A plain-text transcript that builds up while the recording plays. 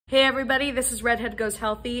Hey everybody, this is Redhead Goes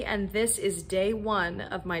Healthy, and this is day 1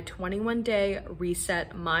 of my 21-day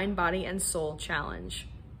Reset Mind, Body, and Soul Challenge.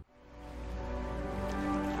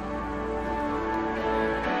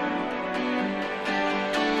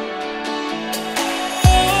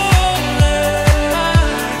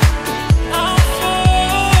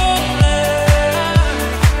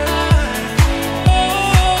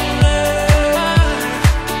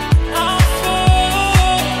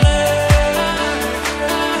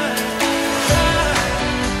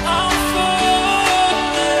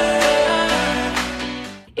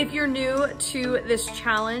 If you're new to this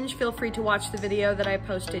challenge, feel free to watch the video that I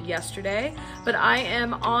posted yesterday, but I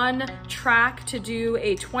am on track to do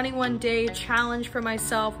a 21-day challenge for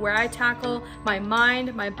myself where I tackle my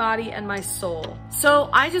mind, my body, and my soul. So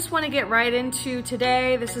I just want to get right into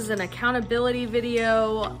today. This is an accountability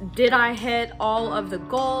video. Did I hit all of the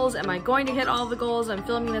goals? Am I going to hit all the goals? I'm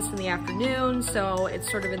filming this in the afternoon, so it's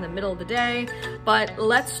sort of in the middle of the day, but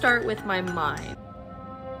let's start with my mind.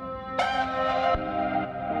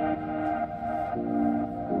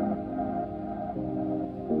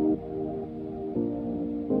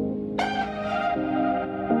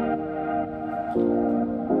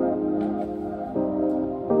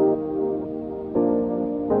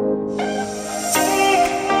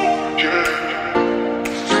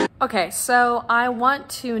 Okay, so I want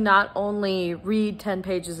to not only read 10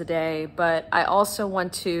 pages a day, but I also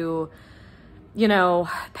want to,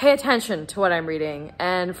 pay attention to what I'm reading.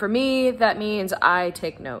 And for me, that means I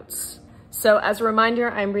take notes. So as a reminder,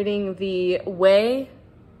 I'm reading The Way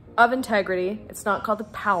of Integrity. It's not called The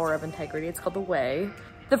Power of Integrity, it's called The Way.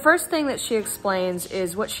 The first thing that she explains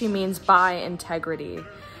is what she means by integrity.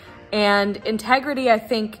 And integrity, I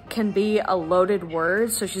think, can be a loaded word.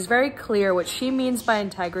 So she's very clear what she means by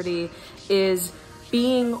integrity is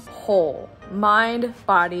being whole, mind,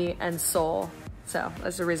 body, and soul. So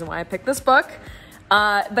that's the reason why I picked this book.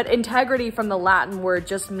 But integrity from the Latin word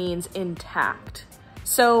just means intact.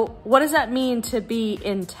 So what does that mean to be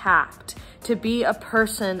intact? To be a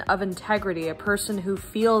person of integrity, a person who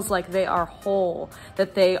feels like they are whole,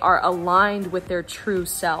 that they are aligned with their true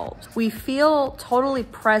selves. We feel totally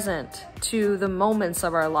present to the moments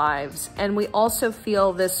of our lives, and we also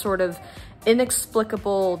feel this sort of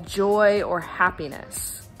inexplicable joy or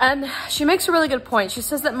happiness. And she makes a really good point. She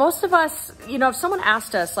says that most of us, if someone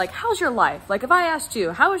asked us, like, how's your life? Like, if I asked you,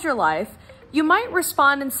 how is your life? You might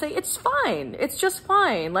respond and say, it's fine. It's just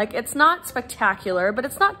fine. Like, it's not spectacular, but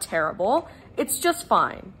it's not terrible. It's just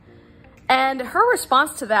fine. And her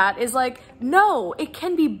response to that is like, no, it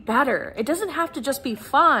can be better. It doesn't have to just be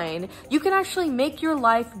fine. You can actually make your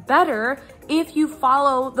life better if you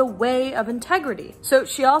follow the way of integrity. So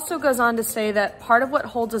she also goes on to say that part of what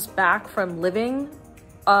holds us back from living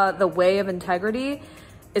the way of integrity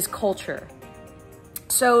is culture.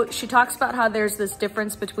 So she talks about how there's this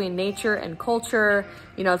difference between nature and culture.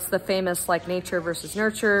 It's the famous nature versus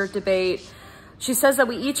nurture debate. She says that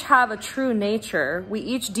we each have a true nature. We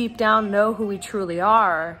each deep down know who we truly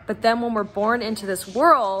are. But then when we're born into this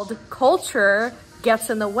world, culture gets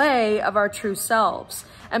in the way of our true selves.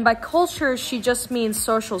 And by culture, she just means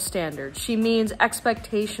social standards. She means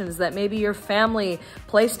expectations that maybe your family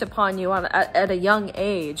placed upon you at a young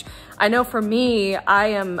age. I know for me,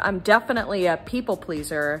 I'm definitely a people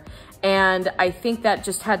pleaser. And I think that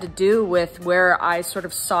just had to do with where I sort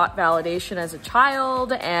of sought validation as a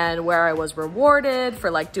child and where I was rewarded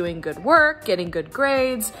for doing good work, getting good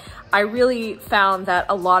grades. I really found that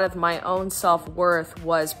a lot of my own self-worth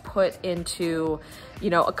was put into,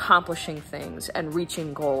 accomplishing things and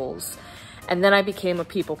reaching goals. And then I became a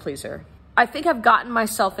people pleaser. I think I've gotten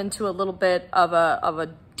myself into a little bit of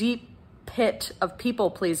a deep pit of people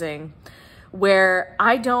pleasing where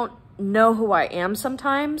I don't know who I am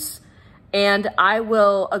sometimes. And I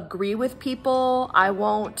will agree with people. I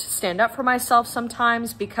won't stand up for myself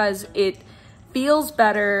sometimes because it feels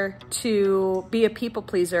better to be a people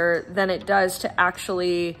pleaser than it does to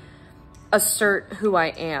actually assert who I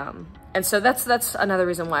am. And so that's another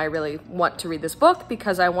reason why I really want to read this book,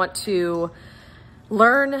 because I want to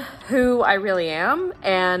learn who I really am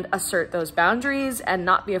and assert those boundaries and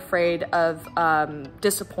not be afraid of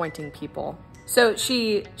disappointing people. So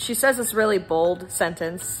she says this really bold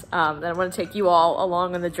sentence that I want to take you all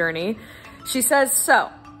along on the journey. She says, so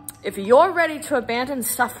if you're ready to abandon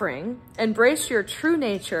suffering, embrace your true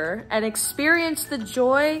nature, and experience the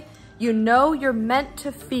joy you know you're meant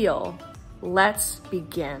to feel, let's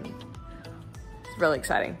begin. It's really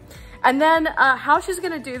exciting. And then how she's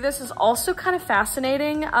going to do this is also kind of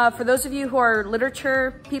fascinating. For those of you who are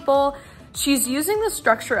literature people, she's using the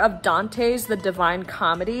structure of Dante's The Divine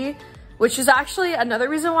Comedy, which is actually another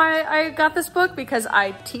reason why I got this book, because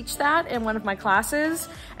I teach that in one of my classes.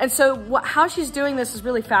 And so how she's doing this is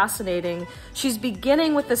really fascinating. She's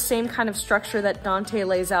beginning with the same kind of structure that Dante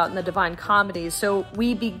lays out in the Divine Comedy. So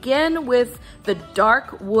we begin with the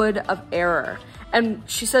dark wood of error. And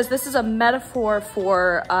she says this is a metaphor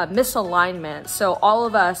for misalignment. So all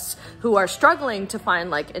of us who are struggling to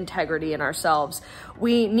find like integrity in ourselves,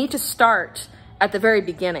 we need to start at the very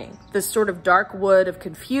beginning. This sort of dark wood of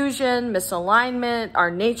confusion, misalignment, our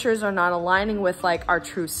natures are not aligning with like our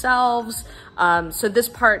true selves. So this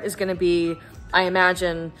part is gonna be, I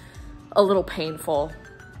imagine, a little painful.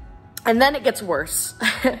 And then it gets worse.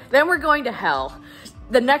 Then we're going to hell.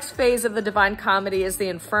 The next phase of the Divine Comedy is the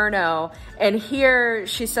Inferno. And here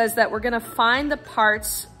she says that we're gonna find the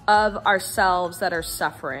parts of ourselves that are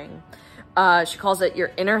suffering. She calls it your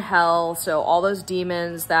inner hell. So all those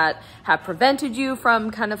demons that have prevented you from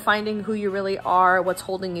kind of finding who you really are, what's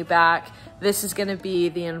holding you back. This is gonna be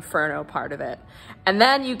the Inferno part of it. And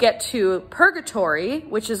then you get to Purgatory,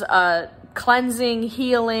 which is a cleansing,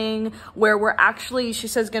 healing, where we're actually, she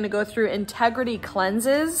says, going to go through integrity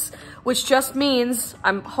cleanses, which just means,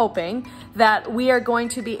 I'm hoping, that we are going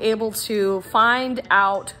to be able to find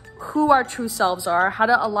out who our true selves are, how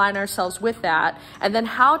to align ourselves with that, and then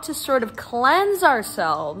how to sort of cleanse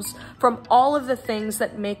ourselves from all of the things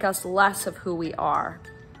that make us less of who we are.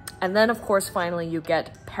 And then, of course, finally, you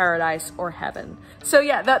get paradise or heaven. So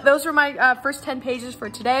yeah, those are my first 10 pages for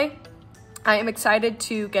today. I am excited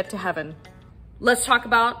to get to heaven. Let's talk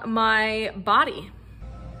about my body.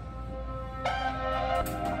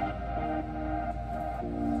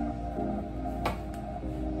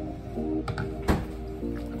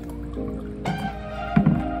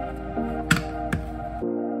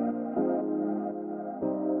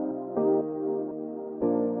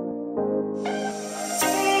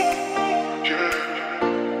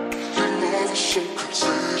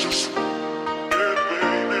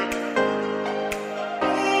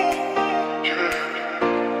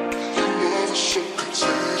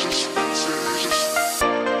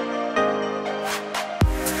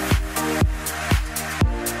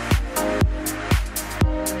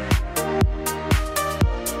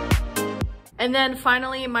 And then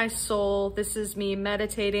finally, my soul. This is me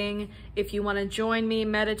meditating. If you want to join me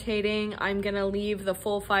meditating, I'm going to leave the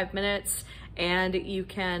full 5 minutes and you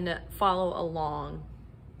can follow along.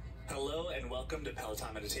 Hello and welcome to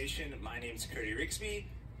Peloton Meditation. My name is Cody Rigsby.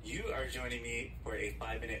 You are joining me for a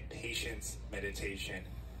 5-minute patience meditation.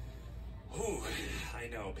 Whew, I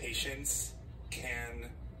know patience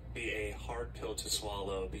can be a hard pill to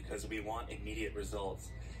swallow because we want immediate results,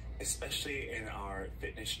 especially in our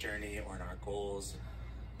fitness journey or in our goals.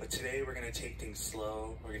 But today we're going to take things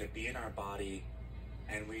slow. We're going to be in our body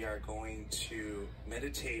and we are going to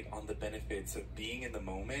meditate on the benefits of being in the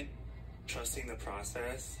moment, trusting the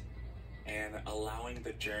process, and allowing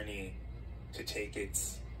the journey to take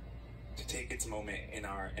its moment in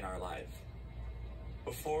our life.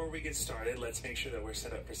 Before we get started, let's make sure that we're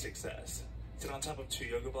set up for success. Sit on top of 2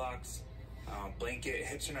 yoga blocks, blanket,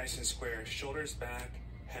 hips are nice and square, shoulders back,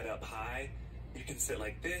 head up high. You can sit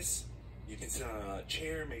like this, you can sit on a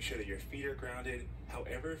chair, make sure that your feet are grounded,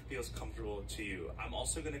 however feels comfortable to you. I'm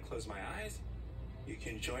also gonna close my eyes. You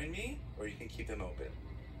can join me or you can keep them open.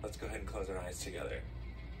 Let's go ahead and close our eyes together.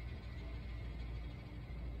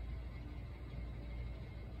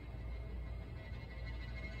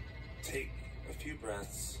 Take a few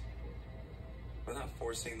breaths. We're not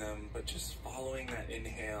forcing them, but just following that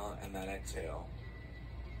inhale and that exhale.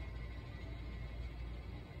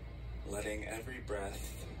 Letting every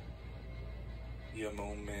breath be a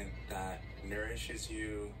moment that nourishes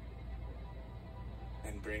you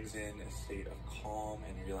and brings in a state of calm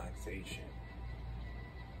and relaxation.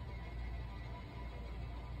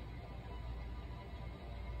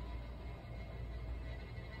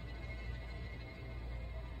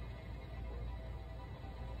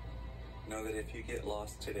 Know that if you get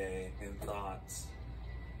lost today in thoughts,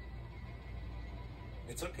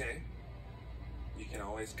 it's okay. You can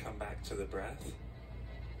always come back to the breath.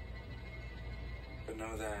 But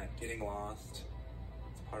know that getting lost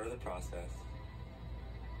is part of the process.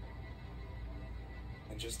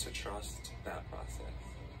 And just to trust that process.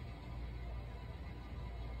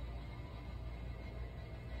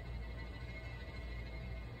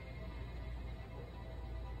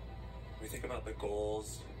 We think about the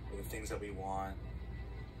goals, the things that we want,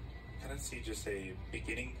 kind of see just a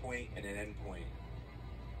beginning point and an end point.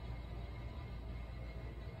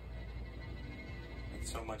 And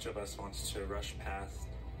so much of us wants to rush past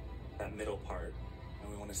that middle part,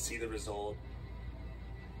 and we want to see the result.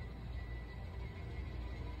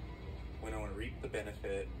 We don't want to reap the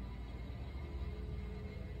benefit,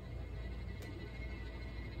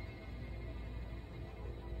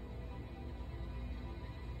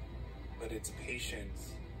 but it's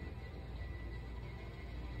patience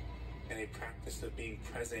and a practice of being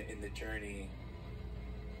present in the journey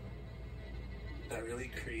that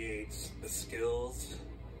really creates the skills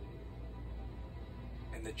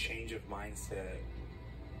and the change of mindset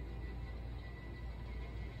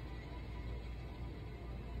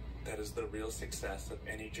that is the real success of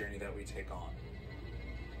any journey that we take on.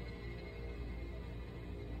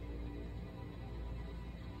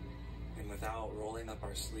 And without rolling up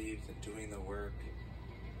our sleeves and doing the work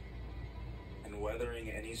and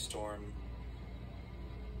weathering any storm,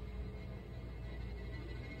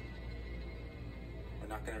 we're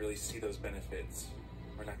not going to really see those benefits.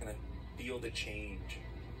 We're not going to feel the change.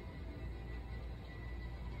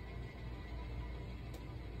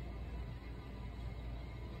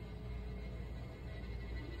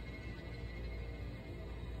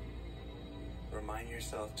 Remind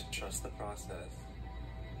yourself to trust the process.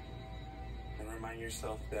 And remind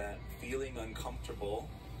yourself that feeling uncomfortable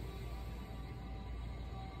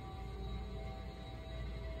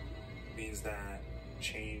means that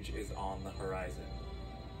change is on the horizon.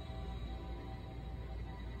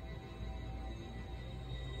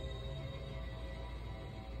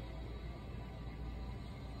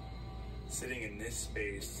 Sitting in this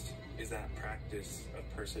space is that practice of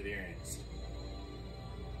perseverance.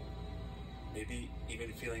 Maybe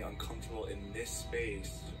even feeling uncomfortable in this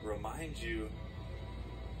space reminds you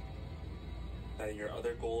that in your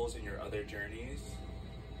other goals and your other journeys,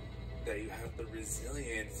 that you have the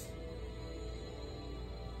resilience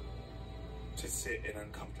to sit in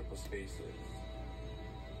uncomfortable spaces.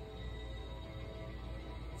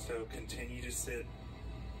 So continue to sit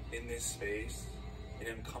in this space, in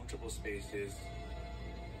uncomfortable spaces,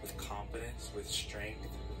 with confidence, with strength,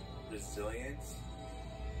 with resilience.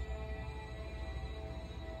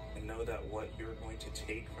 And know that what you're going to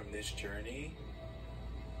take from this journey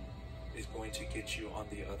is going to get you on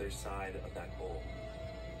the other side of that goal.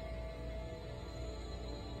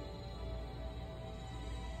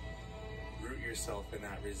 Root yourself in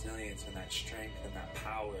that resilience and that strength and that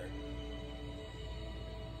power.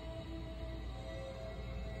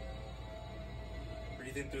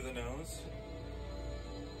 Breathe in through the nose.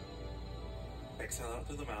 Exhale out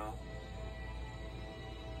through the mouth.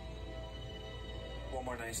 One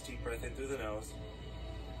more nice deep breath in through the nose.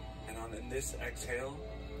 And in this exhale,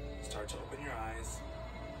 start to open your eyes.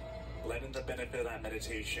 Let in the benefit of that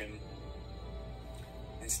meditation.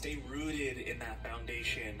 And stay rooted in that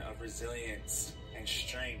foundation of resilience and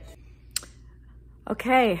strength.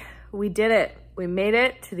 Okay, we did it. We made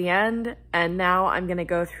it to the end. And now I'm gonna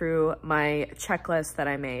go through my checklist that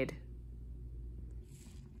I made.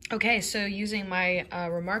 Okay, so using my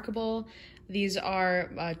Remarkable, these are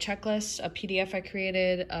checklists, a PDF I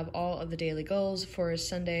created of all of the daily goals for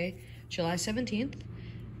Sunday, July 17th.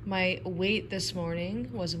 My weight this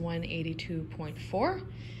morning was 182.4.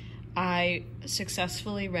 I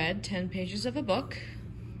successfully read 10 pages of a book.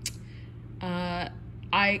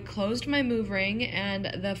 I closed my move ring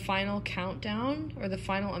and the final countdown, or the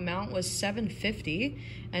final amount, was 750,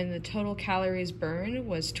 and the total calories burned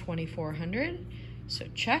was 2,400. So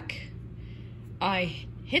check. I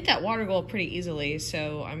hit that water goal pretty easily,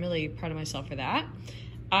 so I'm really proud of myself for that.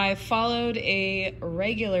 I followed a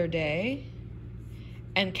regular day,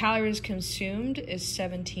 and calories consumed is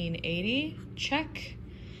 1,780. Check.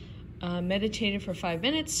 Meditated for 5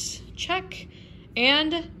 minutes. Check.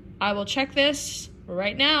 And I will check this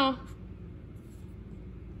right now.